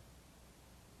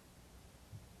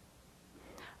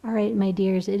 All right, my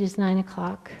dears, it is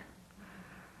 9:00.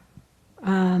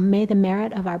 May the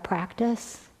merit of our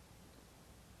practice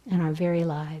and our very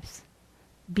lives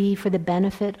be for the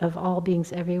benefit of all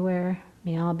beings everywhere.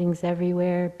 May all beings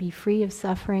everywhere be free of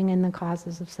suffering and the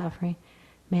causes of suffering.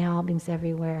 May all beings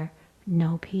everywhere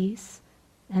know peace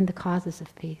and the causes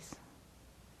of peace.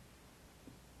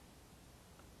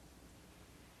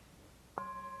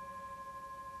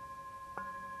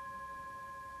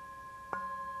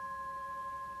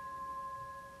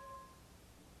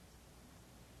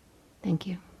 Thank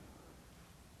you.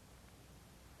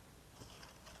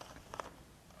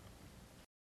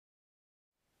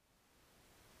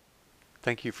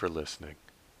 Thank you for listening.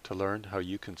 To learn how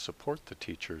you can support the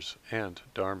teachers and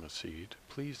Dharma Seed,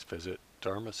 please visit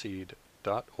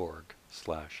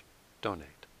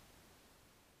dharmaseed.org/donate.